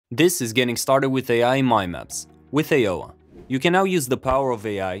This is getting started with AI in mind maps. With Ayoa, you can now use the power of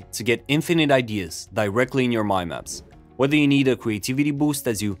AI to get infinite ideas directly in your mind maps. Whether you need a creativity boost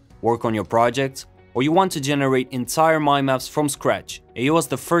as you work on your project, or you want to generate entire mind maps from scratch, Ayoa is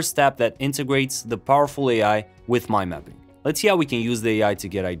the first app that integrates the powerful AI with mind mapping. Let's see how we can use the AI to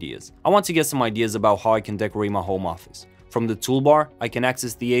get ideas. I want to get some ideas about how I can decorate my home office. From the toolbar, I can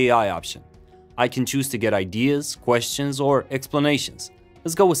access the AI option. I can choose to get ideas, questions, or explanations.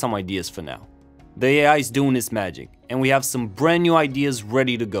 Let's go with some ideas for now. The AI is doing its magic, and we have some brand new ideas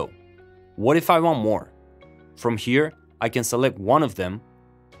ready to go. What if I want more? From here, I can select one of them,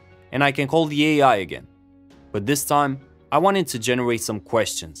 and I can call the AI again. But this time, I want it to generate some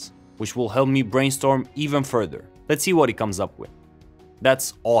questions, which will help me brainstorm even further. Let's see what it comes up with.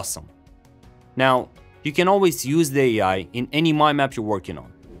 That's awesome. Now, you can always use the AI in any mind map you're working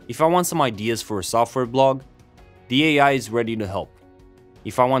on. If I want some ideas for a software blog, the AI is ready to help.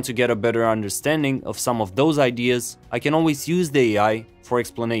 If I want to get a better understanding of some of those ideas, I can always use the AI for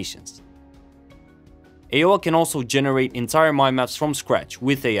explanations. Ayoa can also generate entire mind maps from scratch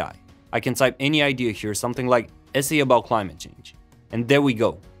with AI. I can type any idea here, something like essay about climate change. And there we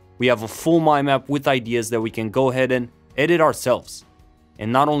go. We have a full mind map with ideas that we can go ahead and edit ourselves.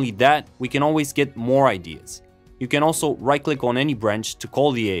 And not only that, we can always get more ideas. You can also right-click on any branch to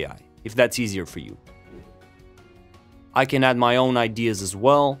call the AI, if that's easier for you. I can add my own ideas as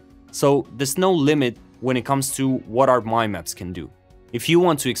well, so there's no limit when it comes to what our mind maps can do. If you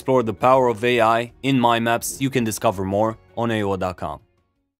want to explore the power of AI in mind maps, you can discover more on Ayoa.com.